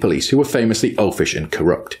native police who were famously oafish and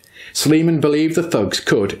corrupt. Sleeman believed the thugs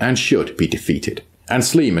could and should be defeated, and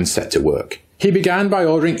Sleeman set to work. He began by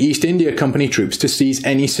ordering East India Company troops to seize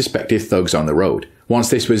any suspected thugs on the road. Once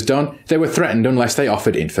this was done, they were threatened unless they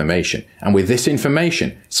offered information, and with this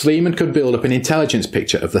information, Sleeman could build up an intelligence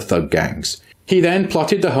picture of the thug gangs. He then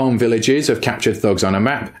plotted the home villages of captured thugs on a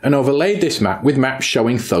map and overlaid this map with maps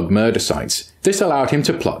showing thug murder sites. This allowed him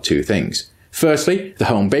to plot two things. Firstly, the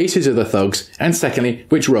home bases of the thugs, and secondly,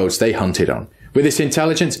 which roads they hunted on. With this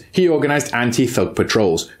intelligence, he organised anti-thug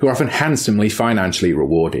patrols, who were often handsomely financially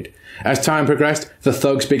rewarded. As time progressed, the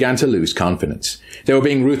thugs began to lose confidence. They were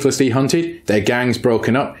being ruthlessly hunted, their gangs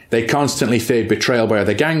broken up, they constantly feared betrayal by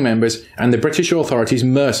other gang members, and the British authorities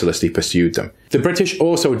mercilessly pursued them. The British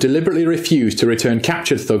also deliberately refused to return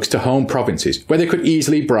captured thugs to home provinces, where they could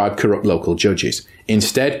easily bribe corrupt local judges.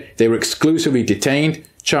 Instead, they were exclusively detained,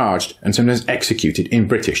 charged, and sometimes executed in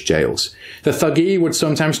British jails. The thuggee would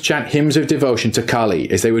sometimes chant hymns of devotion to Kali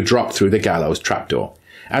as they were dropped through the gallows trapdoor.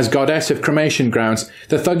 As goddess of cremation grounds,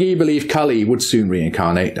 the thuggee believed Kali would soon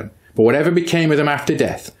reincarnate them. But whatever became of them after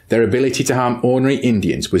death, their ability to harm ordinary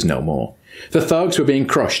Indians was no more. The thugs were being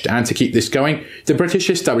crushed, and to keep this going, the British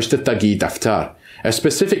established the Thuggee Daftar, a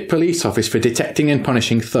specific police office for detecting and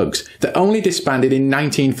punishing thugs that only disbanded in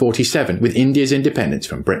 1947 with India's independence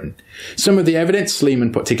from Britain. Some of the evidence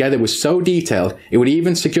Sleeman put together was so detailed it would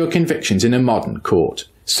even secure convictions in a modern court.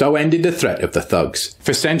 So ended the threat of the thugs.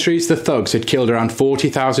 For centuries, the thugs had killed around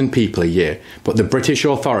 40,000 people a year, but the British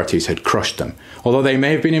authorities had crushed them, although they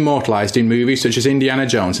may have been immortalised in movies such as Indiana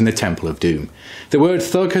Jones and the Temple of Doom. The word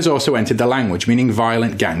thug has also entered the language, meaning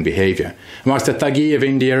violent gang behaviour. And whilst the Thuggee of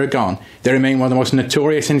India are gone, they remain one of the most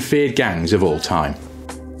notorious and feared gangs of all time.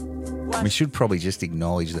 We should probably just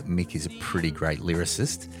acknowledge that Mick is a pretty great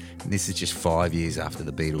lyricist, and this is just 5 years after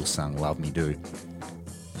the Beatles sung Love Me Do.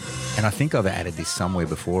 And I think I've added this somewhere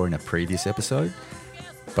before in a previous episode,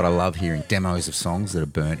 but I love hearing demos of songs that are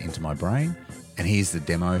burnt into my brain. And here's the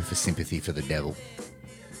demo for Sympathy for the Devil.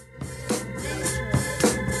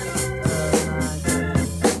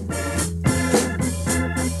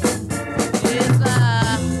 Yes,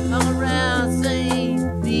 I hung around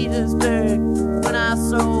St. Petersburg when I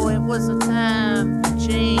saw it was a time to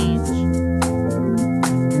change.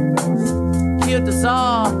 Killed the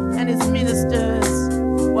Tsar and his ministers,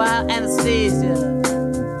 while Anastasia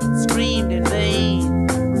screamed in vain.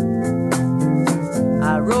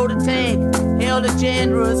 I rode a tank, held a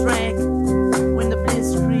generous rank, when the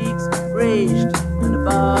blitzkriegs raged and the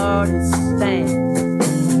bodies stank.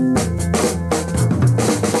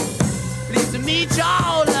 Pleased to meet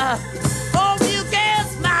y'all, hope you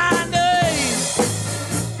guess my name.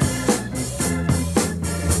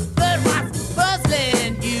 But what's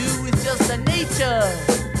puzzling you is just the nature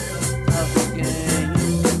of the game.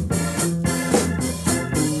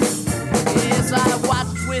 I watch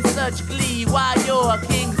with such glee while your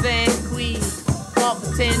kings and queens all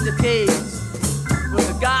pretend to case for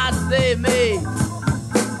the gods they made.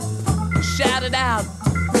 You shouted out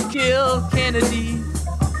to kill Kennedy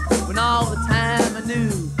when all the time I knew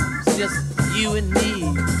it was just you and me.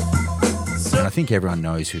 And I think everyone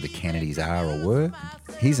knows who the Kennedys are or were.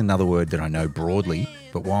 Here's another word that I know broadly,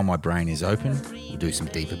 but while my brain is open, we'll do some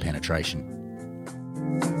deeper penetration.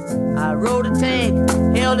 I rode a tank,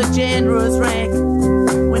 held a generous rank,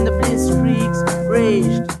 when the blitzkriegs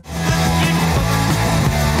raged.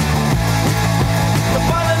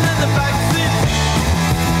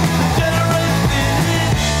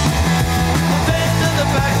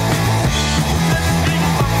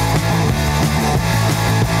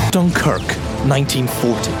 Dunkirk,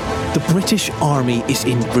 1940. The British Army is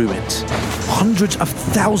in ruins. Hundreds of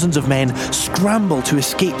thousands of men scramble to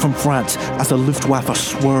escape from France as the Luftwaffe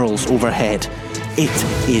swirls overhead. It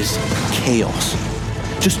is chaos.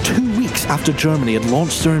 Just 2 weeks after Germany had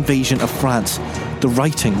launched their invasion of France, the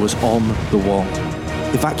writing was on the wall.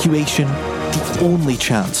 Evacuation, the only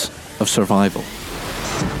chance of survival.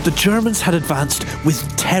 The Germans had advanced with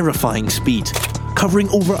terrifying speed, covering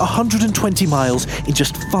over 120 miles in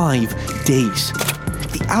just 5 days.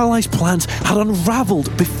 The Allies' plans had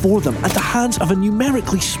unravelled before them at the hands of a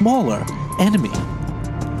numerically smaller enemy.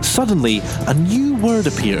 Suddenly, a new word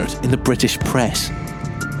appeared in the British press.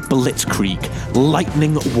 Blitzkrieg,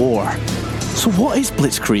 lightning war. So what is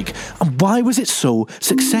Blitzkrieg, and why was it so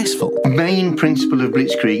successful? The main principle of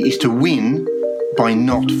Blitzkrieg is to win by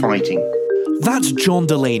not fighting. That's John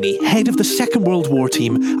Delaney, head of the Second World War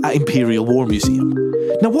team at Imperial War Museum.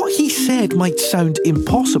 Now, what he said might sound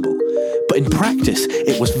impossible, but in practice,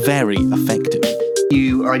 it was very effective.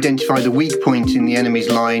 You identify the weak point in the enemy's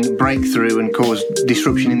line, break through and cause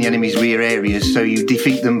disruption in the enemy's rear areas, so you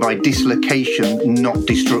defeat them by dislocation, not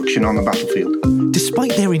destruction on the battlefield.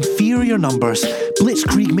 Despite their inferior numbers,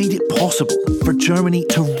 Blitzkrieg made it possible for Germany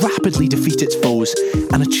to rapidly defeat its foes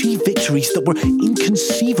and achieve victories that were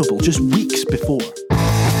inconceivable just weeks before.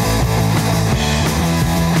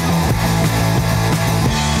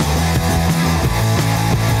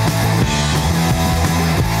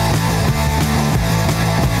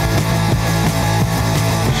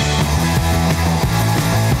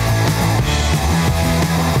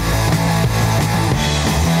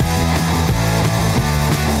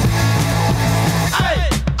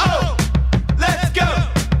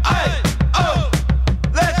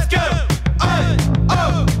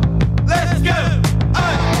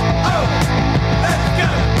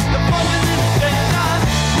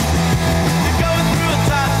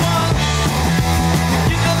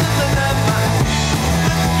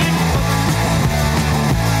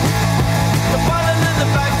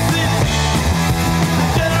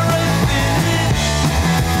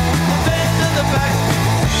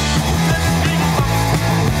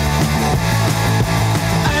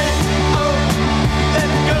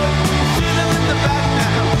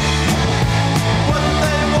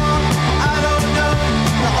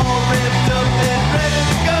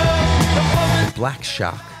 Black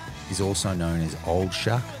Shuck is also known as Old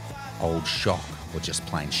Shuck, Old Shock, or just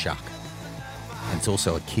plain Shuck. And it's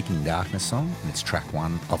also a Kicking Darkness song, and it's track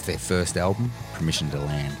 1 off their first album, Permission to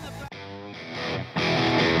Land.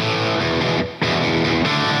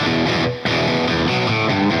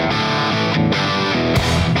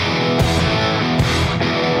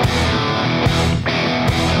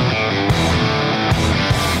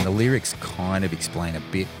 Lyrics kind of explain a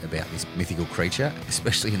bit about this mythical creature,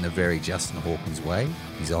 especially in the very Justin Hawkins way.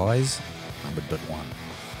 His eyes, numbered but one.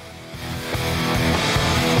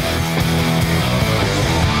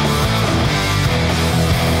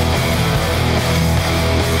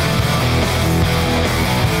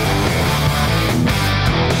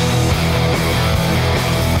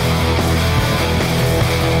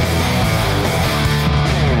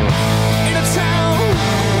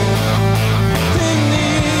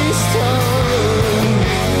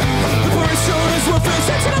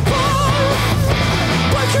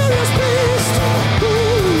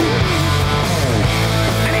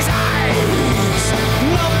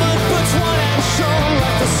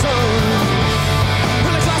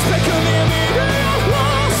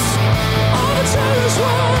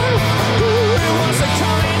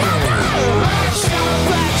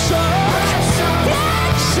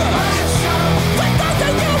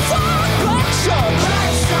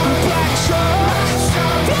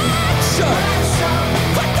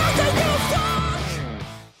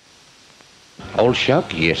 Old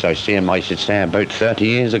Shuck? Yes, I see him, I should say, about 30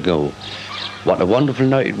 years ago. What a wonderful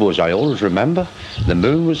night it was. I always remember the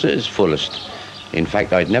moon was at its fullest. In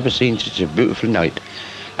fact, I'd never seen such a beautiful night.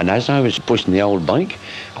 And as I was pushing the old bike,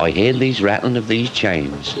 I heard these rattling of these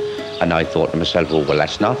chains. And I thought to myself, oh, well,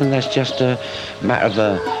 that's nothing. That's just a matter of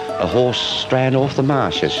a horse straying off the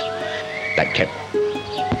marshes. That kept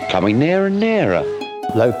coming nearer and nearer.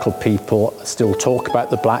 Local people still talk about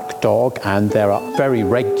the black dog, and there are very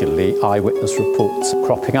regularly eyewitness reports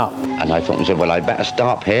cropping up. And I thought to myself, well, I'd better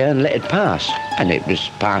stop here and let it pass. And it was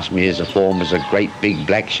past me as a form as a great big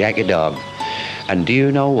black shaggy dog. And do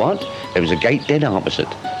you know what? There was a gate dead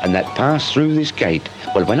opposite, and that passed through this gate.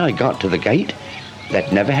 Well, when I got to the gate,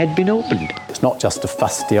 that never had been opened. It's not just a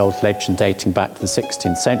fusty old legend dating back to the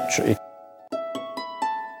 16th century.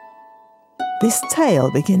 This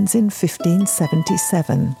tale begins in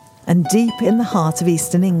 1577, and deep in the heart of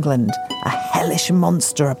eastern England, a hellish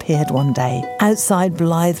monster appeared one day outside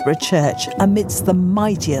Blythburgh Church amidst the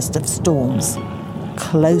mightiest of storms.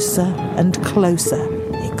 Closer and closer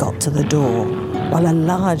it got to the door, while a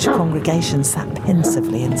large congregation sat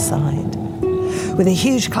pensively inside. With a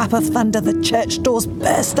huge clap of thunder, the church doors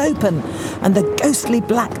burst open, and the ghostly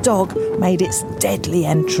black dog made its deadly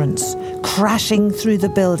entrance. Crashing through the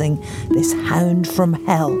building, this hound from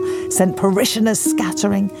hell sent parishioners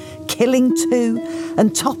scattering, killing 2,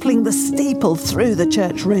 and toppling the steeple through the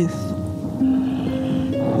church roof.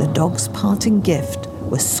 The dog's parting gift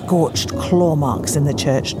were scorched claw marks in the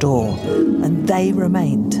church door, and they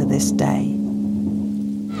remain to this day.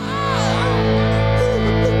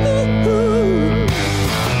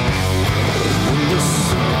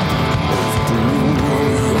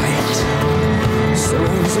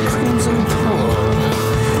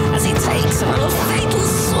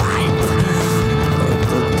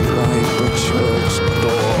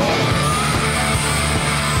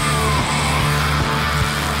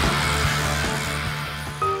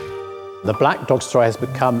 The Black Dog story has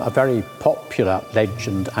become a very popular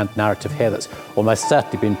legend and narrative here that's almost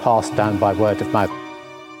certainly been passed down by word of mouth.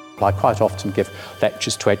 I quite often give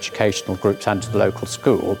lectures to educational groups and to the local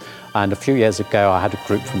school, and a few years ago I had a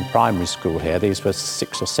group from the primary school here. These were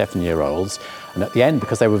 6 or 7-year-olds, and at the end,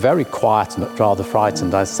 because they were very quiet and looked rather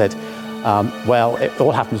frightened, I said, well, it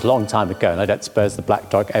all happened a long time ago, and I don't suppose the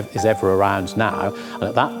black dog is ever around now. And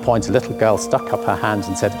at that point, a little girl stuck up her hand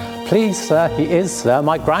and said, "Please, sir, he is, sir.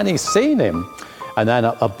 My granny's seen him." And then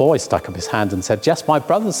a boy stuck up his hand and said, "Yes, my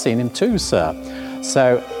brother's seen him too, sir."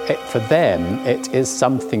 So for them, it is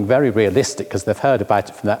something very realistic because they've heard about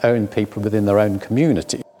it from their own people within their own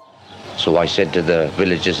community. So I said to the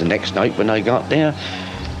villagers the next night when I got there,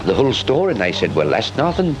 the whole story, and they said, "Well, that's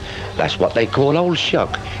nothing. That's what they call Old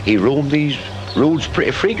Shuck. He roamed these roads pretty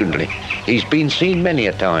frequently. He's been seen many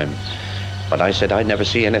a time." But I said I'd never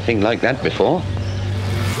seen anything like that before.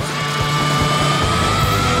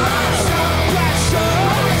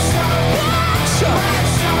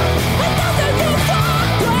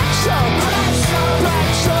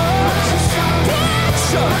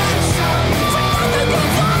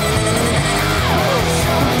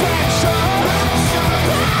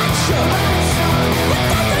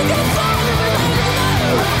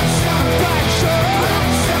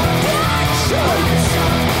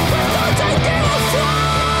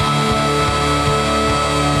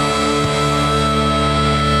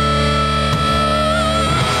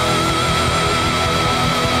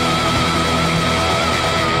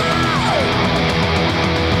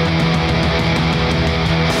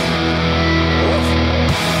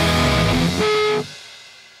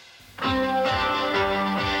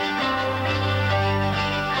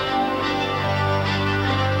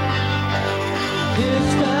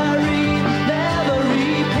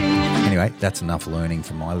 Anyway, that's enough learning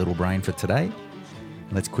from my little brain for today.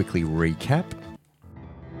 Let's quickly recap.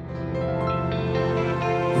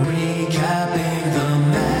 Recapping the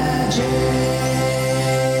magic.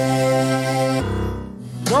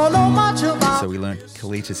 Don't know much about. So we learned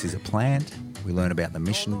Kalitas is a plant. We learned about the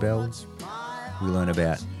mission bells. We learned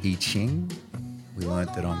about I Ching. We learned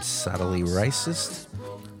that I'm subtly racist.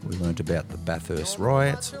 We learned about the Bathurst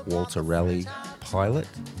riots, Walter Raleigh pilot.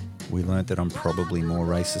 We learnt that I'm probably more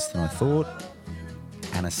racist than I thought.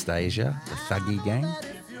 Anastasia, the Thuggy Gang,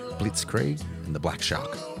 Blitzkrieg, and the Black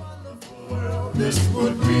Shark. This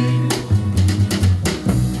would be.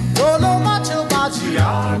 Don't know much about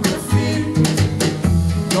geography.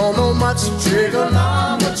 Don't know much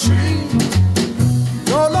trigonometry.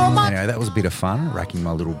 Don't know much. Anyway, that was a bit of fun, racking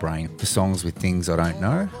my little brain for songs with things I don't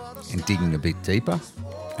know and digging a bit deeper.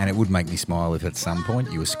 And it would make me smile if at some point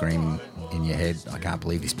you were screaming in your head, "I can't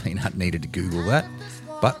believe this peanut needed to Google that."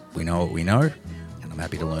 But we know what we know, and I'm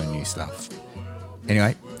happy to learn new stuff.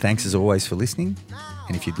 Anyway, thanks as always for listening.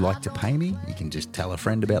 And if you'd like to pay me, you can just tell a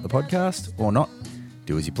friend about the podcast or not.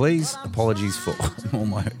 Do as you please. Apologies for all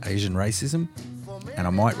my Asian racism. And I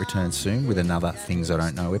might return soon with another Things I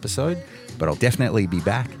Don't Know episode, but I'll definitely be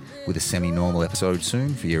back with a semi-normal episode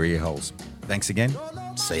soon for your ear holes. Thanks again.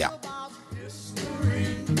 See ya.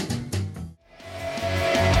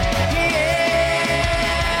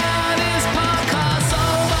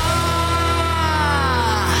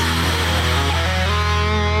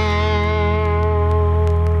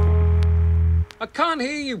 I can't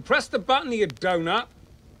hear you. Press the button, you donut.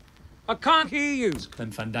 I can't hear you.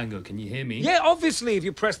 Glenn Fandango, can you hear me? Yeah, obviously, if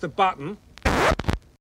you press the button.